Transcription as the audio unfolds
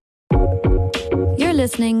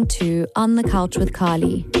listening to On the Couch with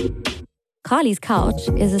Carly. Carly's Couch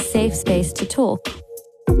is a safe space to talk.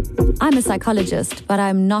 I'm a psychologist, but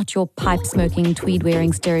I'm not your pipe-smoking,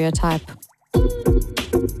 tweed-wearing stereotype.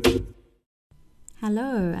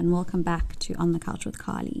 Hello, and welcome back to On the Couch with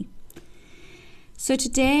Carly. So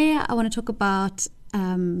today I want to talk about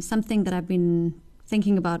something that I've been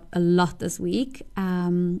thinking about a lot this week.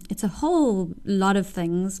 It's a whole lot of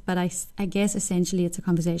things, but I guess essentially it's a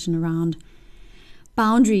conversation around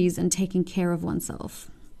boundaries and taking care of oneself,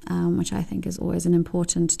 which I think is always an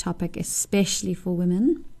important topic, especially for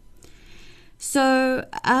women. So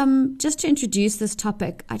just to introduce this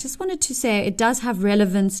topic, I just wanted to say it does have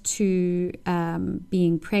relevance to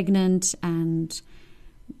being pregnant and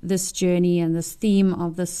this journey and this theme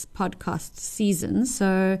of this podcast season.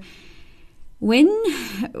 So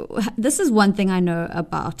this is one thing I know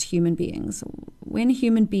about human beings. When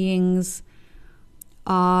human beings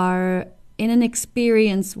are in an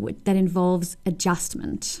experience that involves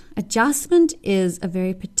adjustment is a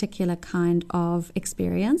very particular kind of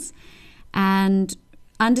experience, and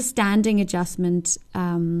understanding adjustment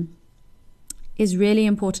is really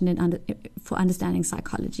important for understanding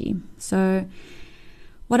psychology. So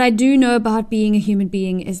what I do know about being a human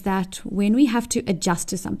being is that when we have to adjust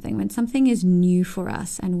to something, when something is new for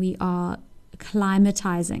us and we are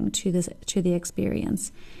acclimatizing to the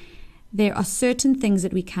experience, there are certain things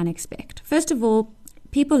that we can expect. First of all,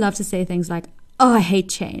 people love to say things like, "Oh, I hate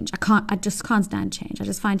change. I just can't stand change. I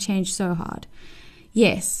just find change so hard."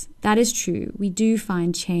 Yes, that is true. We do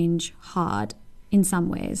find change hard in some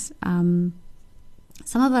ways. Some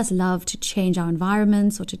of us love to change our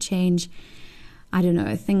environments or to change, I don't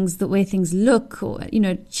know, the way things look, or,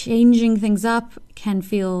 changing things up can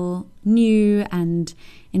feel new and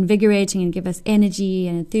invigorating and give us energy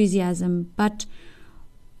and enthusiasm. But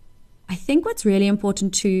I think what's really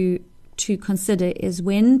important to consider is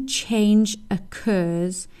when change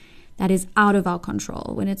occurs that is out of our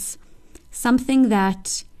control, when it's something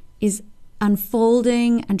that is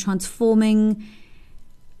unfolding and transforming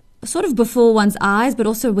sort of before one's eyes, but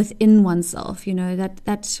also within oneself,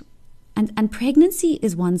 and pregnancy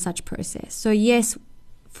is one such process. So yes,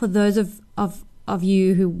 for those of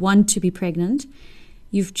you who want to be pregnant,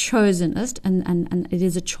 you've chosen it, and it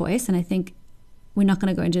is a choice. And I think we're not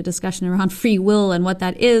going to go into a discussion around free will and what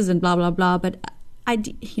that is and blah, blah, blah. But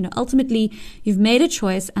ultimately you've made a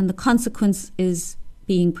choice, and the consequence is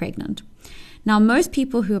being pregnant. Now, most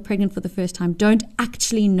people who are pregnant for the first time don't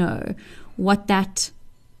actually know what that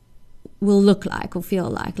will look like or feel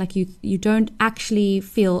like. Like you don't actually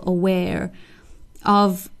feel aware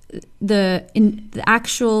of the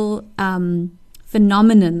actual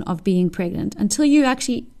phenomenon of being pregnant until you're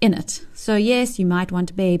actually in it. So yes, you might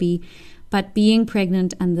want a baby, but being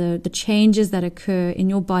pregnant and the changes that occur in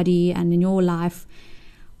your body and in your life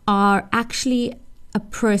are actually a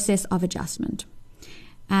process of adjustment.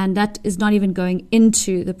 And that is not even going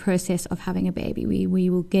into the process of having a baby. We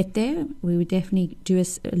will get there. We will definitely do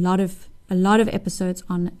a lot of episodes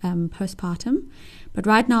on postpartum. But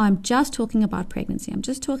right now I'm just talking about pregnancy. I'm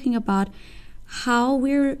just talking about how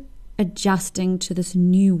we're adjusting to this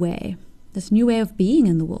new way of being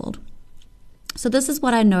in the world. So this is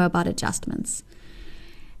what I know about adjustments.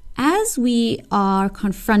 As we are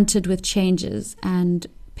confronted with changes, and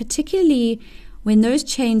particularly when those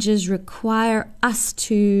changes require us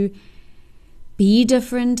to be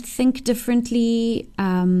different, think differently,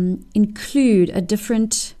 include a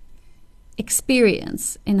different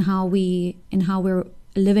experience in how we're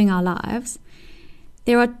living our lives,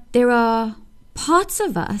 there are parts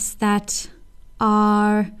of us that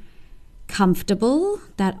are comfortable,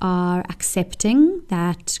 that are accepting,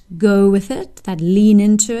 that go with it, that lean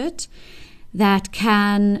into it, that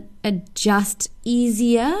can adjust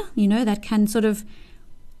easier, that can sort of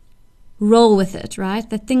roll with it, right?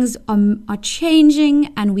 That things are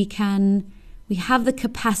changing, and we have the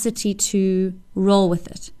capacity to roll with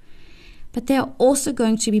it. But there are also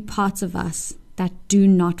going to be parts of us that do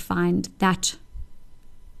not find that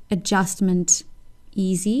adjustment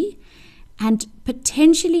easy, and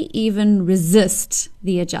potentially even resist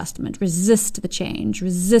the adjustment, resist the change,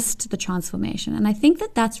 resist the transformation. And I think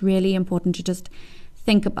that that's really important to just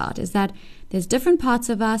think about, is that there's different parts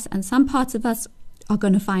of us, and some parts of us are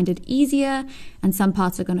going to find it easier, and some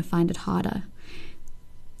parts are going to find it harder.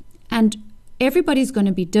 And everybody's going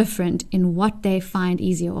to be different in what they find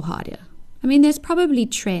easier or harder. I mean, there's probably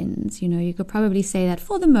trends, you could probably say that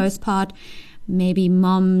for the most part, maybe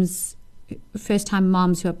first-time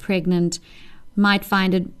moms who are pregnant might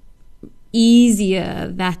find it easier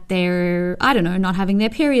that they're, not having their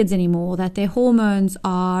periods anymore, that their hormones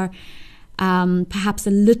are perhaps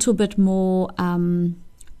a little bit more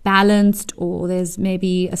balanced, or there's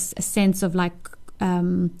maybe a sense of like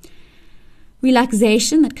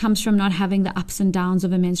relaxation that comes from not having the ups and downs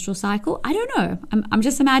of a menstrual cycle. I don't know. I'm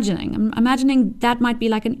just imagining. I'm imagining that might be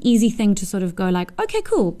like an easy thing to sort of go like, okay,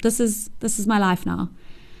 cool. This is my life now.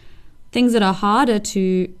 Things that are harder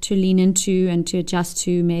to lean into and to adjust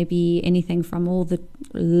to, maybe anything from all the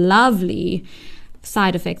lovely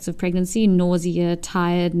side effects of pregnancy: nausea,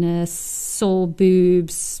 tiredness, sore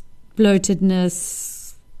boobs,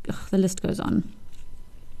 bloatedness. Ugh, the list goes on.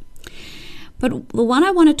 But the one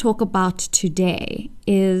I want to talk about today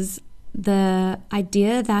is the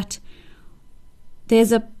idea that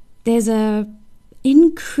there's a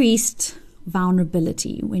increased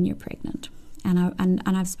vulnerability when you're pregnant.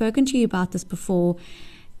 And I've spoken to you about this before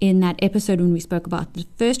in that episode when we spoke about the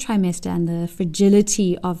first trimester and the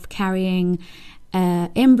fragility of carrying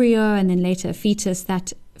an embryo and then later a fetus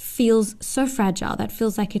that feels so fragile, that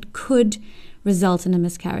feels like it could result in a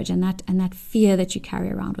miscarriage, and that fear that you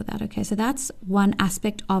carry around with that. Okay, so that's one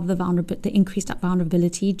aspect of the increased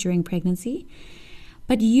vulnerability during pregnancy.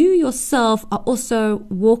 But you yourself are also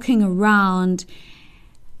walking around,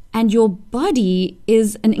 and your body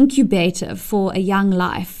is an incubator for a young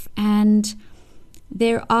life. And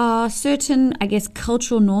there are certain, I guess,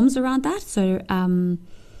 cultural norms around that. So,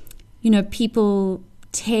 people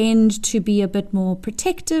tend to be a bit more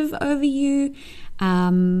protective over you.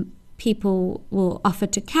 People will offer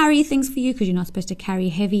to carry things for you because you're not supposed to carry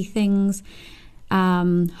heavy things.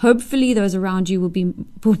 Hopefully those around you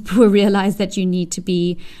will realize that you need to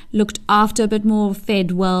be looked after a bit more,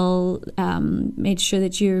 fed well, made sure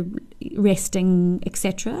that you're resting,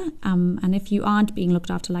 etc. And if you aren't being looked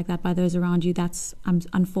after like that by those around you, that's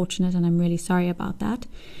unfortunate, and I'm really sorry about that.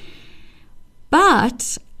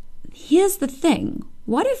 But here's the thing.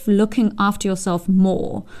 What if looking after yourself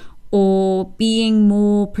more, or being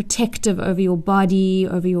more protective over your body,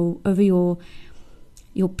 over your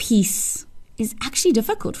peace, is actually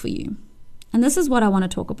difficult for you? And this is what I want to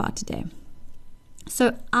talk about today.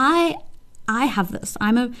 So I have this.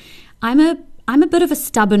 I'm a bit of a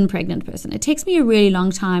stubborn pregnant person. It takes me a really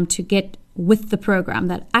long time to get with the program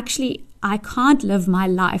that actually I can't live my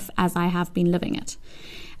life as I have been living it.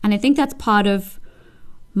 And I think that's part of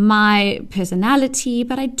my personality,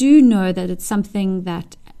 but I do know that it's something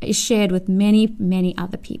that is shared with many, many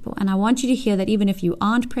other people. And I want you to hear that even if you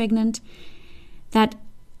aren't pregnant, that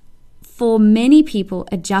for many people,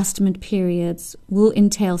 adjustment periods will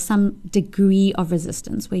entail some degree of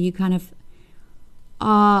resistance, where you kind of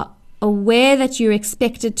are aware that you're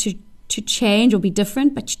expected to change or be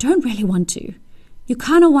different, but you don't really want to. You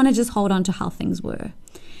kind of want to just hold on to how things were.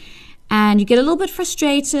 And you get a little bit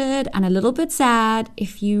frustrated and a little bit sad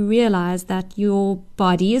if you realize that your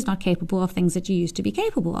body is not capable of things that you used to be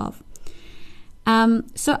capable of.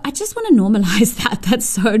 So I just want to normalize that. That's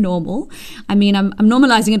so normal. I mean, I'm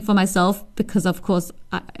normalizing it for myself because, of course,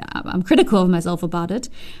 I'm critical of myself about it.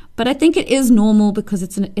 But I think it is normal because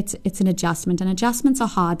it's an adjustment, and adjustments are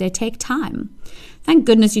hard. They take time. Thank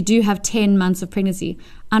goodness you do have 10 months of pregnancy.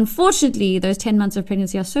 Unfortunately, those 10 months of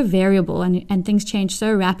pregnancy are so variable, and things change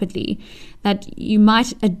so rapidly that you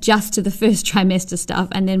might adjust to the first trimester stuff,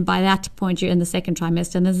 and then by that point you're in the second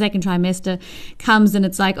trimester, and the second trimester comes and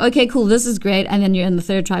it's like, okay, cool, this is great, and then you're in the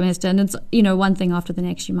third trimester, and it's, one thing after the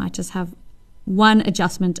next. You might just have one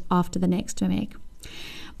adjustment after the next to make.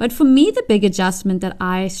 But for me, the big adjustment that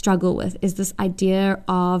I struggle with is this idea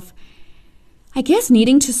of, I guess,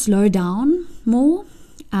 needing to slow down more.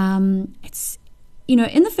 It's,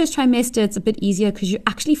 in the first trimester, it's a bit easier because you're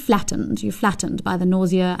actually flattened. You're flattened by the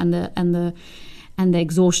nausea and the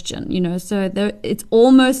exhaustion. So it's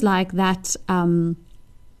almost like that.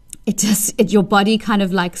 Your body kind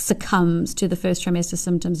of like succumbs to the first trimester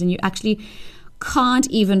symptoms, and you actually can't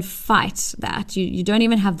even fight that. You don't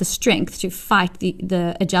even have the strength to fight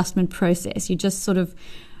the adjustment process. You just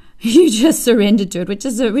surrender to it, which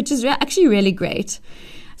is actually really great.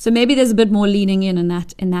 So maybe there's a bit more leaning in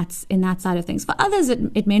that side of things. For others,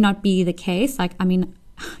 it may not be the case.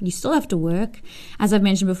 You still have to work. As I've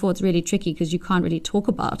mentioned before, it's really tricky because you can't really talk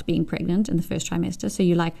about being pregnant in the first trimester. So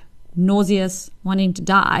you're like nauseous, wanting to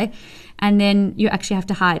die, and then you actually have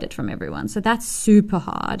to hide it from everyone. So that's super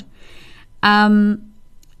hard. But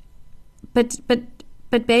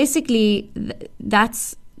basically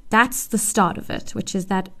that's the start of it, which is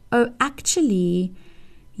that, actually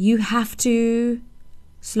you have to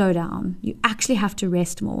slow down. You actually have to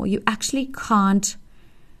rest more. You actually can't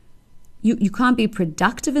be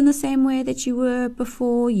productive in the same way that you were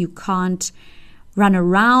before. You can't run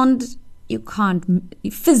around,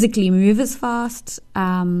 physically move as fast,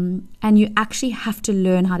 and you actually have to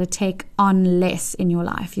learn how to take on less in your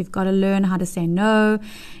life. You've got to learn how to say no.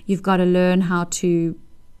 You've got to learn how to,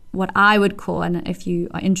 what I would call, and if you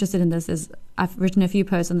are interested in this, is I've written a few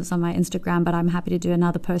posts on this on my Instagram, but I'm happy to do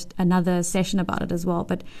another session about it as well.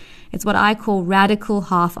 But it's what I call radical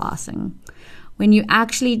half-assing. When you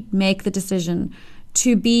actually make the decision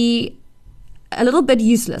to be a little bit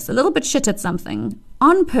useless, a little bit shit at something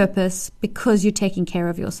on purpose because you're taking care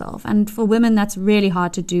of yourself. And for women, that's really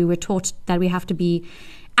hard to do. We're taught that we have to be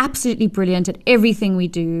absolutely brilliant at everything we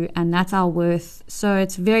do, and that's our worth. So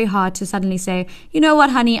it's very hard to suddenly say, you know what,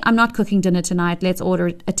 honey, I'm not cooking dinner tonight. Let's order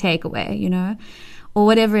a takeaway, or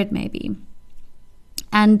whatever it may be.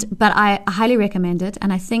 But I highly recommend it,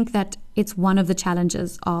 and I think that it's one of the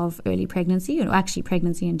challenges of early pregnancy, or actually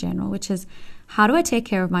pregnancy in general, which is, how do I take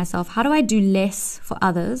care of myself? How do I do less for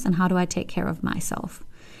others? And how do I take care of myself?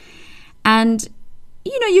 And,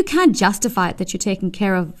 you can't justify it that you're taking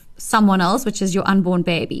care of someone else, which is your unborn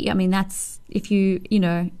baby. I mean, that's, if you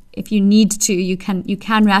need to, you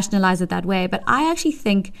can rationalize it that way. But I actually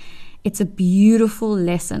think it's a beautiful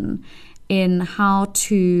lesson in how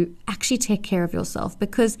to actually take care of yourself,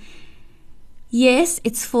 because yes,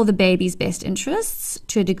 it's for the baby's best interests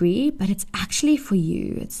to a degree, but it's actually for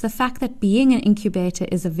you. It's the fact that being an incubator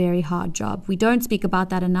is a very hard job. We don't speak about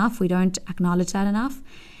that enough. We don't acknowledge that enough.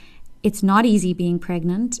 It's not easy being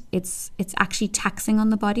pregnant. It's actually taxing on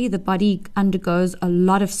the body. The body undergoes a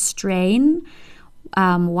lot of strain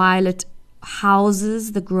while it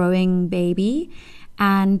houses the growing baby,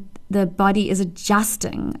 and the body is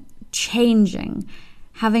adjusting, changing,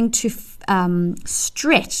 having to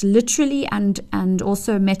stretch literally and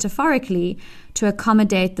also metaphorically to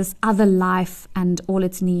accommodate this other life and all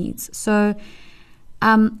its needs. So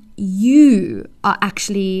you are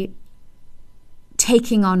actually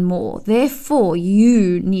taking on more. Therefore,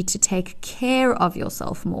 you need to take care of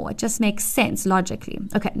yourself more. It just makes sense logically.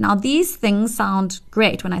 Okay, now these things sound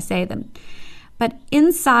great when I say them, but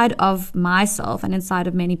inside of myself and inside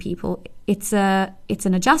of many people, it's an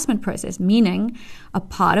adjustment process, meaning a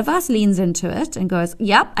part of us leans into it and goes,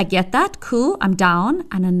 yep, I get that, cool, I'm down.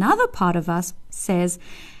 And another part of us says,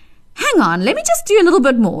 hang on, let me just do a little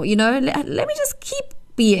bit more, let me just keep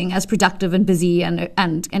being as productive and busy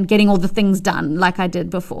and getting all the things done like I did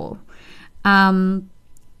before. And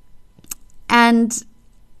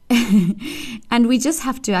we just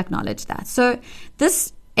have to acknowledge that. So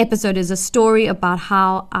this episode is a story about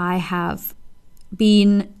how I have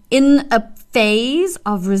been in a phase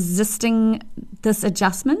of resisting this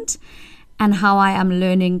adjustment, and how I am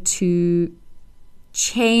learning to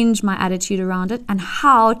change my attitude around it, and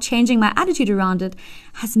how changing my attitude around it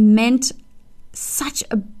has meant such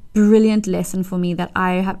a brilliant lesson for me that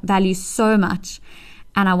I value so much,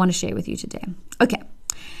 and I want to share with you today. Okay,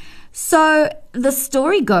 so the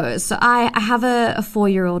story goes, so I have a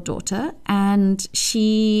 4-year-old daughter, and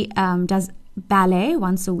she does ballet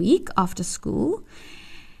once a week after school.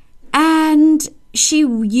 And she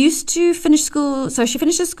used to finish school, so she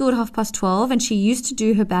finishes school at 12:30, and she used to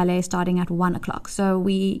do her ballet starting at 1:00. So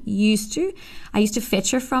I used to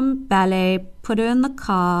fetch her from ballet, put her in the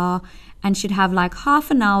car, and she'd have like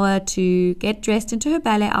half an hour to get dressed into her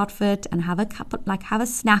ballet outfit and have a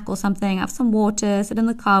snack or something, have some water, sit in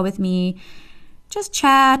the car with me, just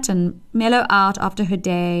chat and mellow out after her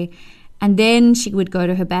day. And then she would go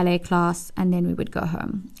to her ballet class, and then we would go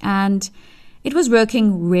home. And it was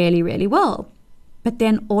working really, really well. But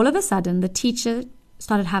then all of a sudden, the teacher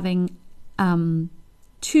started having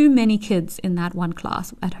too many kids in that one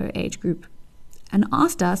class at her age group, and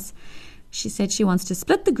asked us, she said she wants to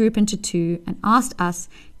split the group into 2, and asked us,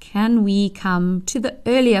 can we come to the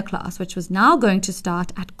earlier class, which was now going to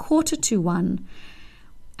start at 1:45.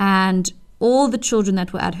 And all the children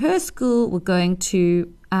that were at her school were going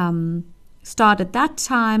to start at that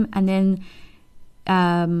time. And then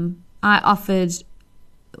I offered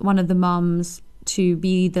one of the moms to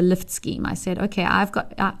be the lift scheme. I said, okay,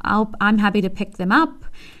 I'm happy to pick them up.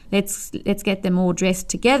 Let's get them all dressed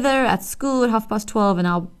together at school at 12:30, and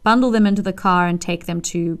I'll bundle them into the car and take them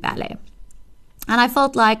to ballet. And I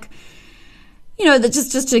felt like,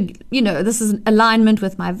 this is an alignment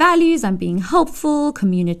with my values. I'm being helpful,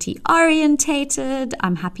 community orientated.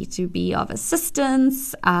 I'm happy to be of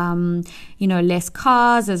assistance. Less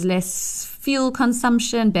cars, there's less fuel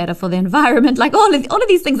consumption, better for the environment. Like all of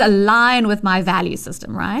these things align with my value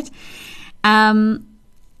system, right?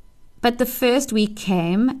 But the first week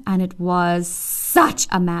came, and it was such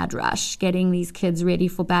a mad rush getting these kids ready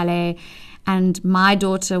for ballet. And my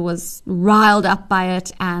daughter was riled up by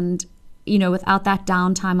it, and without that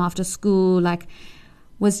downtime after school,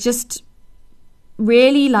 was just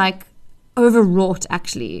really like overwrought,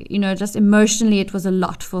 actually. Just emotionally, it was a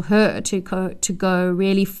lot for her to go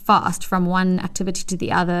really fast from one activity to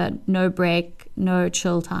the other, no break, no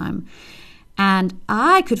chill time. And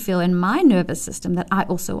I could feel in my nervous system that I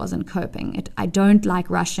also wasn't coping. I don't like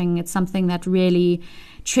rushing. It's something that really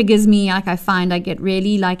triggers me. Like, I find I get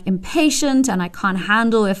really like impatient, and I can't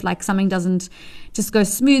handle if like something doesn't just go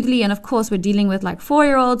smoothly. And of course, we're dealing with like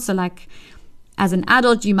 4-year-olds. So like, as an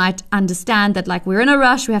adult, you might understand that like, we're in a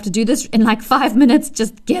rush. We have to do this in like 5 minutes.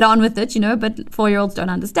 Just get on with it, but 4-year-olds don't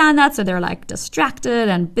understand that. So they're like distracted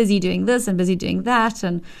and busy doing this and busy doing that.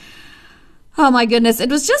 And oh my goodness, it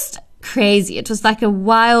was just crazy. It was like a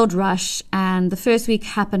wild rush. And the first week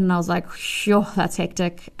happened and I was like, phew, that's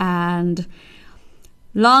hectic. And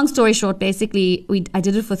long story short, basically, I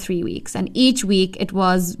did it for 3 weeks. And each week it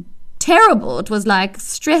was terrible. It was like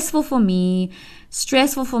stressful for me,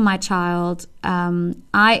 stressful for my child.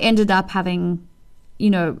 I ended up having,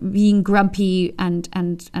 being grumpy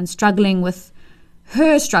and struggling with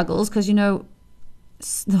her struggles, because,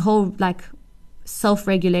 the whole like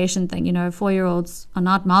self-regulation thing, 4-year-olds are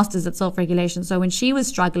not masters at self-regulation. So when she was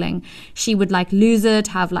struggling, she would like lose it,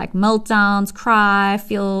 have like meltdowns, cry,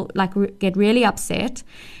 feel like get really upset.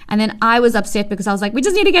 And then I was upset because I was like, we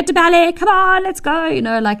just need to get to ballet. Come on, let's go.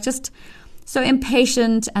 Like just so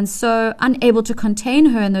impatient and so unable to contain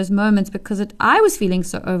her in those moments because I was feeling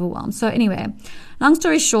so overwhelmed. So anyway, long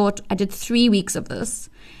story short, I did 3 weeks of this.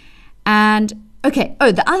 And okay.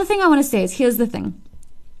 Oh, the other thing I want to say is, here's the thing.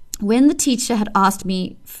 When the teacher had asked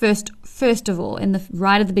me first of all,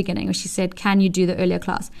 right at the beginning, where she said, can you do the earlier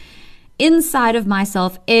class? Inside of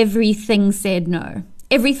myself, everything said no.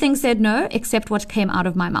 Everything said no, except what came out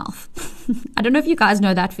of my mouth. I don't know if you guys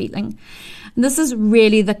know that feeling. And this is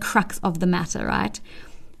really the crux of the matter, right?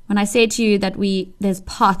 When I say to you that there's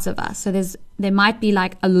parts of us. So there might be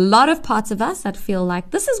like a lot of parts of us that feel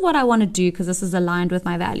like, this is what I want to do because this is aligned with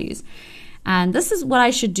my values. And this is what I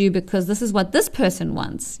should do because this is what this person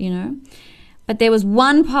wants, But there was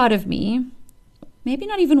one part of me, maybe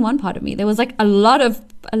not even one part of me. There was like a lot of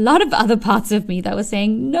other parts of me that was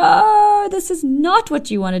saying, no, this is not what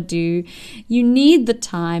you want to do. You need the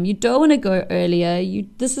time. You don't want to go earlier.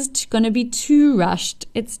 This is going to be too rushed.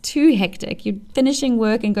 It's too hectic. You're finishing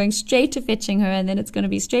work and going straight to fetching her, and then it's going to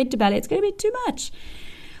be straight to ballet. It's going to be too much.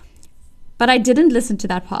 But I didn't listen to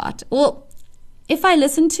that part. Well, if I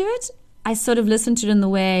listened to it, I sort of listened to it in the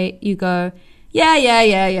way you go,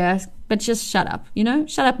 yeah, but just shut up,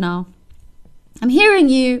 shut up now. I'm hearing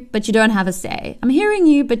you, but you don't have a say. I'm hearing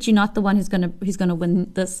you, but you're not the one who's gonna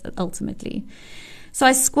win this ultimately. So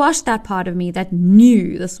I squashed that part of me that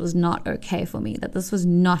knew this was not okay for me, that this was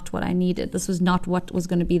not what I needed. This was not what was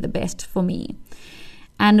going to be the best for me.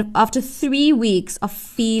 And after 3 weeks of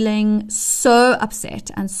feeling so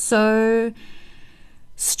upset and so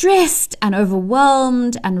stressed and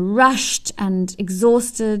overwhelmed and rushed and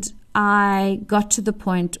exhausted, I got to the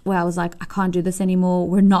point where I was like, I can't do this anymore.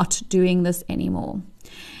 We're not doing this anymore.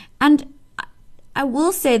 And I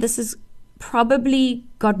will say this has probably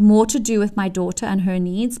got more to do with my daughter and her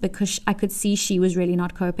needs, because I could see she was really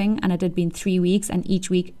not coping, and it had been 3 weeks and each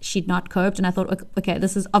week she'd not coped. And I thought, okay,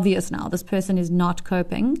 this is obvious now. This person is not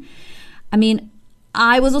coping. I mean,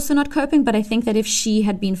 I was also not coping, but I think that if she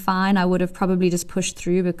had been fine, I would have probably just pushed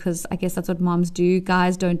through, because I guess that's what moms do.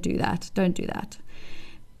 Guys, don't do that. Don't do that.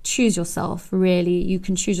 Choose yourself, really. You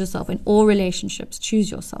can choose yourself in all relationships. Choose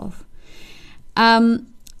yourself.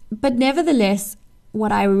 But nevertheless,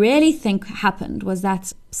 what I really think happened was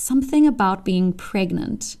that something about being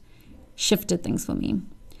pregnant shifted things for me.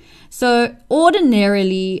 So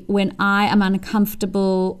ordinarily, when I am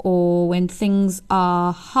uncomfortable or when things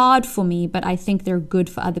are hard for me, but I think they're good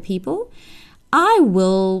for other people, I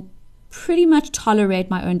will pretty much tolerate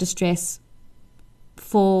my own distress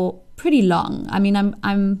for pretty long. I mean, I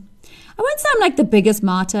won't say I'm like the biggest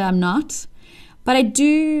martyr, I'm not, but I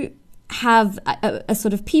do have a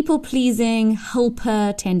sort of people-pleasing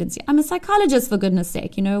helper tendency. I'm a psychologist, for goodness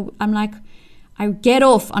sake, I'm like, I get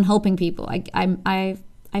off on helping people.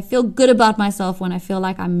 I feel good about myself when I feel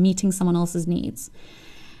like I'm meeting someone else's needs.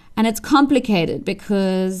 And it's complicated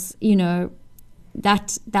because,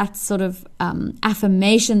 that sort of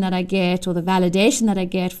affirmation that I get, or the validation that I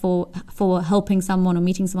get for helping someone or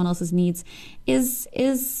meeting someone else's needs is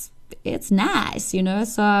it's nice,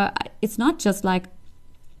 So it's not just like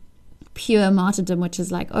pure martyrdom, which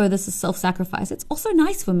is like, oh, this is self-sacrifice. It's also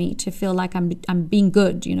nice for me to feel like I'm being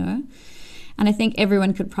good, And I think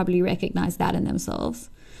everyone could probably recognize that in themselves.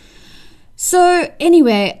 So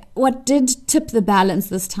anyway, what did tip the balance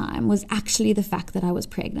this time was actually the fact that I was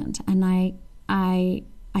pregnant. And I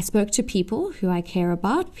I spoke to people who I care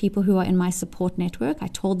about, people who are in my support network. I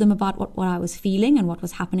told them about what I was feeling and what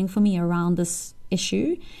was happening for me around this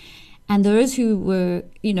issue. And those who were,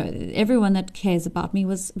 everyone that cares about me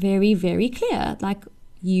was very, very clear. Like,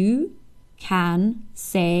 you can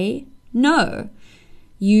say no.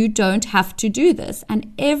 You don't have to do this.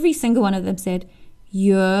 And every single one of them said,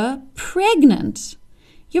 you're pregnant.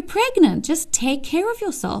 You're pregnant. Just take care of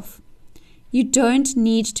yourself. You don't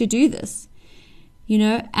need to do this.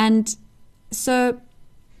 And so,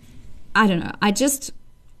 I don't know. I just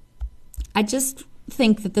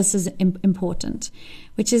think that this is important,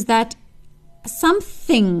 which is that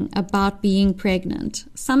something about being pregnant,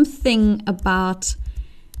 something about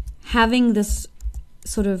having this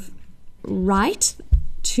sort of right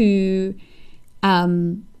to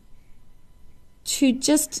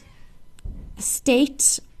just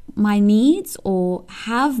state my needs or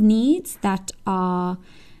have needs that are,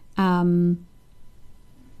 I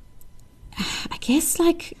guess,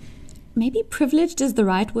 like, maybe privileged is the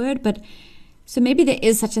right word, but so maybe there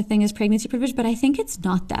is such a thing as pregnancy privilege, but I think it's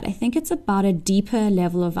not that. I think it's about a deeper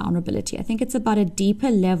level of vulnerability. I think it's about a deeper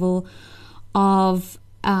level of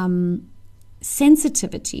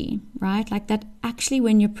sensitivity, right? Like that actually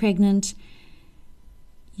when you're pregnant,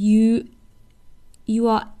 you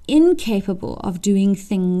are incapable of doing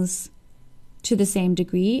things to the same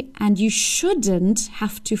degree, and you shouldn't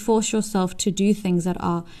have to force yourself to do things that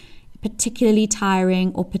are particularly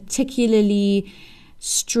tiring or particularly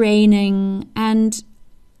straining. And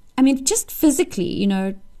I mean, just physically,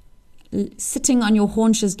 sitting on your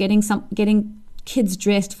haunches, getting kids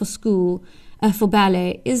dressed for school, for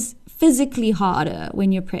ballet is physically harder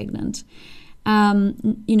when you're pregnant.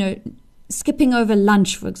 Skipping over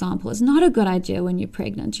lunch, for example, is not a good idea when you're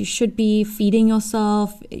pregnant. You should be feeding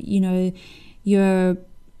yourself. You're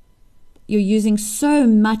using so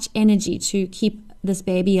much energy to keep this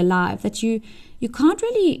baby alive that you can't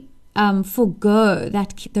really forgo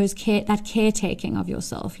that caretaking of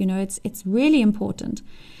yourself. It's really important.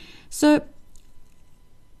 So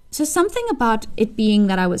something about it being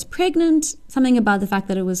that I was pregnant, something about the fact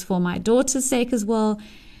that it was for my daughter's sake as well,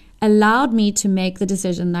 allowed me to make the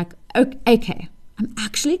decision like, okay, I'm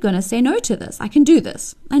actually going to say no to this. I can do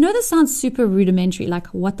this. I know this sounds super rudimentary, like,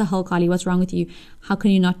 what the hell, Carly, what's wrong with you? How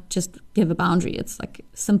can you not just give a boundary? It's like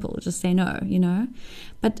simple, just say no,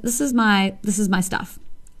 But this is my stuff.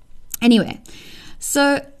 Anyway,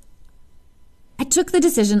 so I took the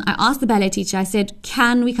decision. I asked the ballet teacher, I said,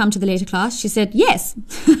 can we come to the later class? She said, yes.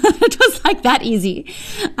 It was like that easy.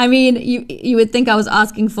 I mean, you would think I was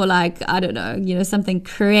asking for like, I don't know, something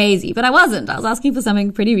crazy, but I wasn't. I was asking for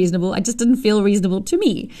something pretty reasonable. I just didn't feel reasonable to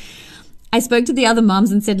me. I spoke to the other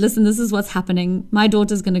moms and said, listen, this is what's happening. My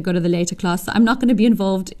daughter's going to go to the later class, so I'm not going to be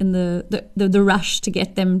involved in the rush to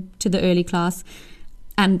get them to the early class,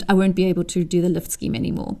 and I won't be able to do the lift scheme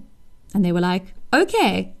anymore. And they were like,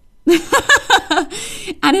 okay.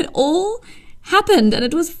 And it all happened and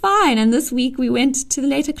it was fine. And this week we went to the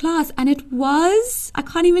later class and it was, I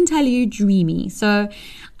can't even tell you, dreamy. So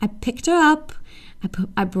I picked her up.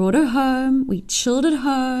 I brought her home. We chilled at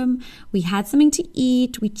home. We had something to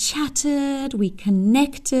eat. We chatted. We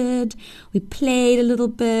connected. We played a little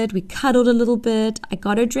bit. We cuddled a little bit. I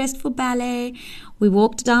got her dressed for ballet. We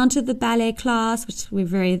walked down to the ballet class, which we're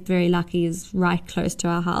very, very lucky is right close to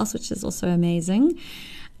our house, which is also amazing.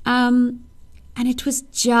 And it was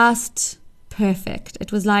just perfect.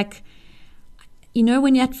 It was like,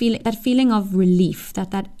 when you had that feeling of relief,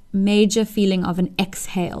 that major feeling of an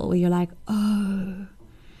exhale where you're like, oh,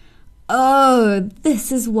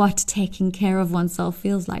 this is what taking care of oneself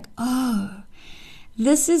feels like. Oh,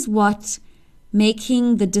 this is what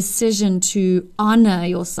making the decision to honor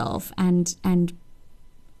yourself and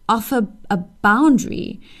offer a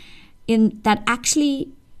boundary in that actually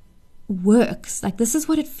works. Like, this is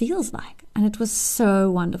what it feels like. And it was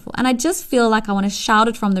so wonderful. And I just feel like I want to shout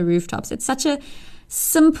it from the rooftops. It's such a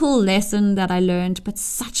simple lesson that I learned, but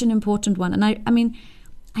such an important one. And I mean,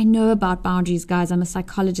 I know about boundaries, guys. I'm a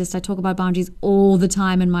psychologist. I talk about boundaries all the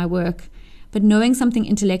time in my work. But knowing something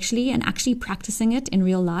intellectually and actually practicing it in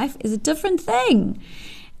real life is a different thing.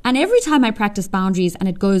 And every time I practice boundaries and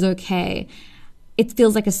it goes okay, it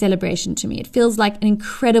feels like a celebration to me. It feels like an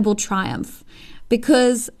incredible triumph,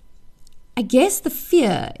 because I guess the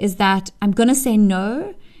fear is that I'm going to say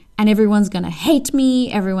no and everyone's going to hate me.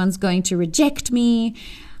 Everyone's going to reject me.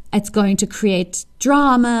 It's going to create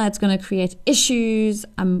drama. It's going to create issues.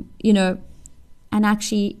 And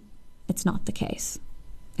actually it's not the case.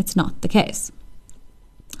 It's not the case.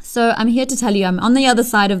 So I'm here to tell you I'm on the other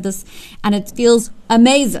side of this and it feels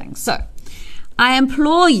amazing. So I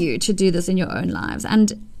implore you to do this in your own lives.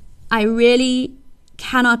 And I really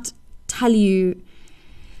cannot tell you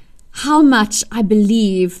how much I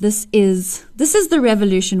believe this is the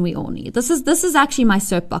revolution we all need. This is actually my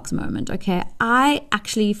soapbox moment, okay? I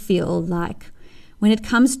actually feel like when it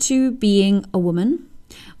comes to being a woman,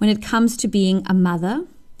 when it comes to being a mother,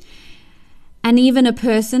 and even a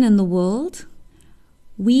person in the world,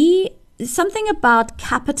 something about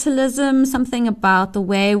capitalism, something about the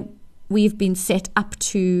way we've been set up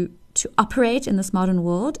to operate in this modern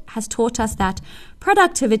world has taught us that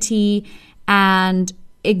productivity and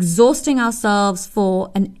exhausting ourselves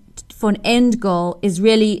for an end goal is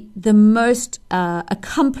really the most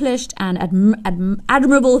accomplished and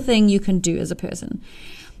admirable thing you can do as a person.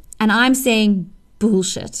 And I'm saying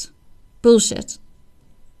bullshit.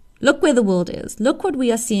 Look where the world is. Look what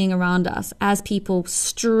we are seeing around us as people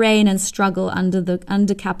strain and struggle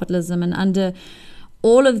under capitalism and under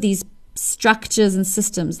all of these structures and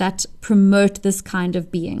systems that promote this kind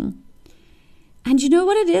of being. And you know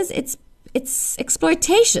what it is? It's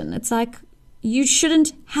exploitation. It's like you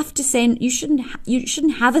shouldn't have to say, you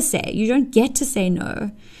shouldn't have a say. You don't get to say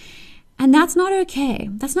no. And that's not okay.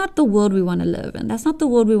 That's not the world we want to live in. That's not the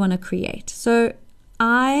world we want to create. So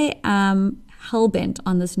I am hell-bent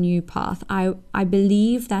on this new path. I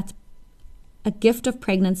believe that a gift of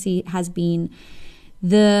pregnancy has been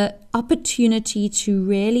the opportunity to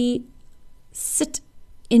really sit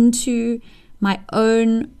into my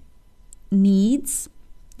own needs,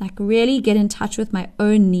 like really get in touch with my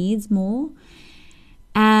own needs more.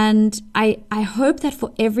 And I hope that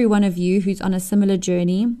for every one of you who's on a similar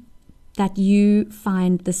journey, that you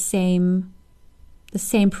find the same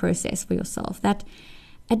process for yourself, that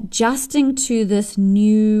adjusting to this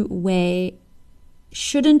new way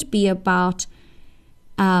shouldn't be about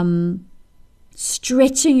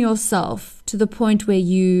stretching yourself to the point where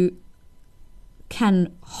you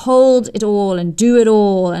can hold it all and do it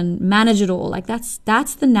all and manage it all. Like that's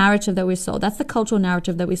the narrative that we're sold. That's the cultural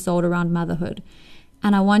narrative that we're sold around motherhood.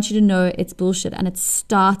 And I want you to know it's bullshit, and it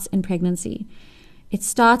starts in pregnancy. It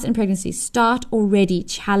starts in pregnancy. Start already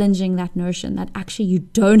challenging that notion that actually you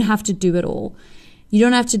don't have to do it all. You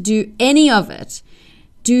don't have to do any of it.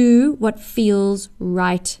 Do what feels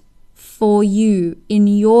right for you in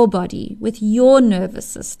your body with your nervous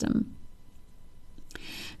system.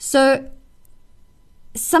 So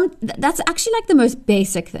that's actually like the most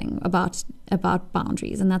basic thing about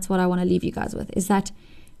boundaries, and that's what I want to leave you guys with, is that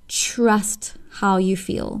trust how you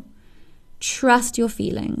feel. Trust your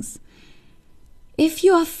feelings. If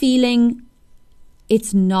you are feeling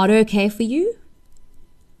it's not okay for you,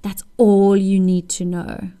 that's all you need to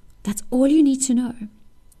know. That's all you need to know.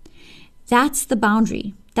 That's the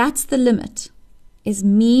boundary. That's the limit, is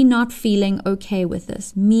me not feeling okay with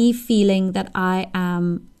this. Me feeling that I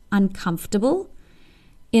am uncomfortable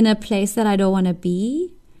in a place that I don't want to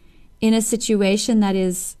be, in a situation that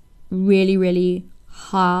is really, really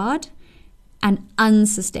hard and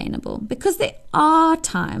unsustainable. Because there are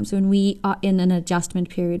times when we are in an adjustment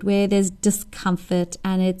period where there's discomfort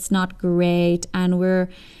and it's not great and we're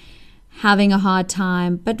having a hard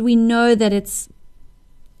time, but we know that it's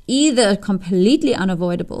either completely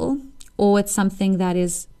unavoidable or it's something that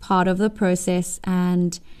is part of the process,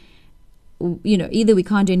 and either we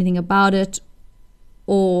can't do anything about it,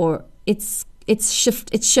 or it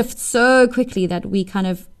shifts so quickly that we kind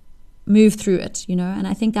of move through it, and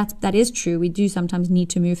I think that is true. We do sometimes need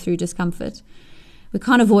to move through discomfort. We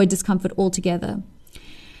can't avoid discomfort altogether.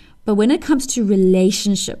 But when it comes to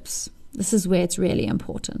relationships, this is where it's really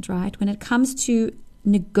important, right? When it comes to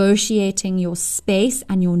negotiating your space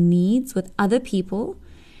and your needs with other people,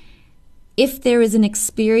 if there is an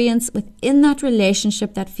experience within that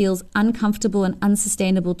relationship that feels uncomfortable and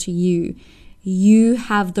unsustainable to you, you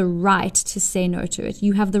have the right to say no to it.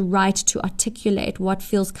 You have the right to articulate what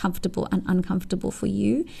feels comfortable and uncomfortable for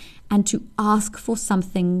you, and to ask for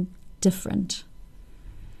something different.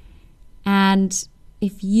 And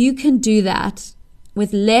if you can do that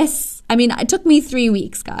with less, it took me 3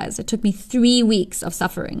 weeks, guys. It took me 3 weeks of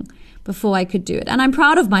suffering before I could do it. And I'm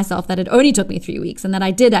proud of myself that it only took me 3 weeks and that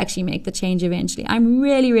I did actually make the change eventually. I'm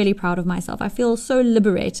really, really proud of myself. I feel so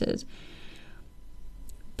liberated.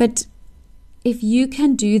 But if you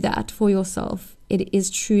can do that for yourself, it is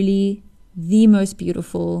truly the most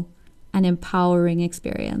beautiful and empowering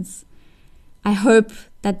experience. I hope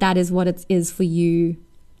that is what it is for you.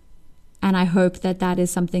 And I hope that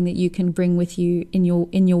is something that you can bring with you in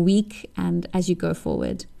your week and as you go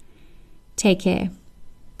forward. Take care.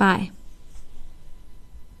 Bye.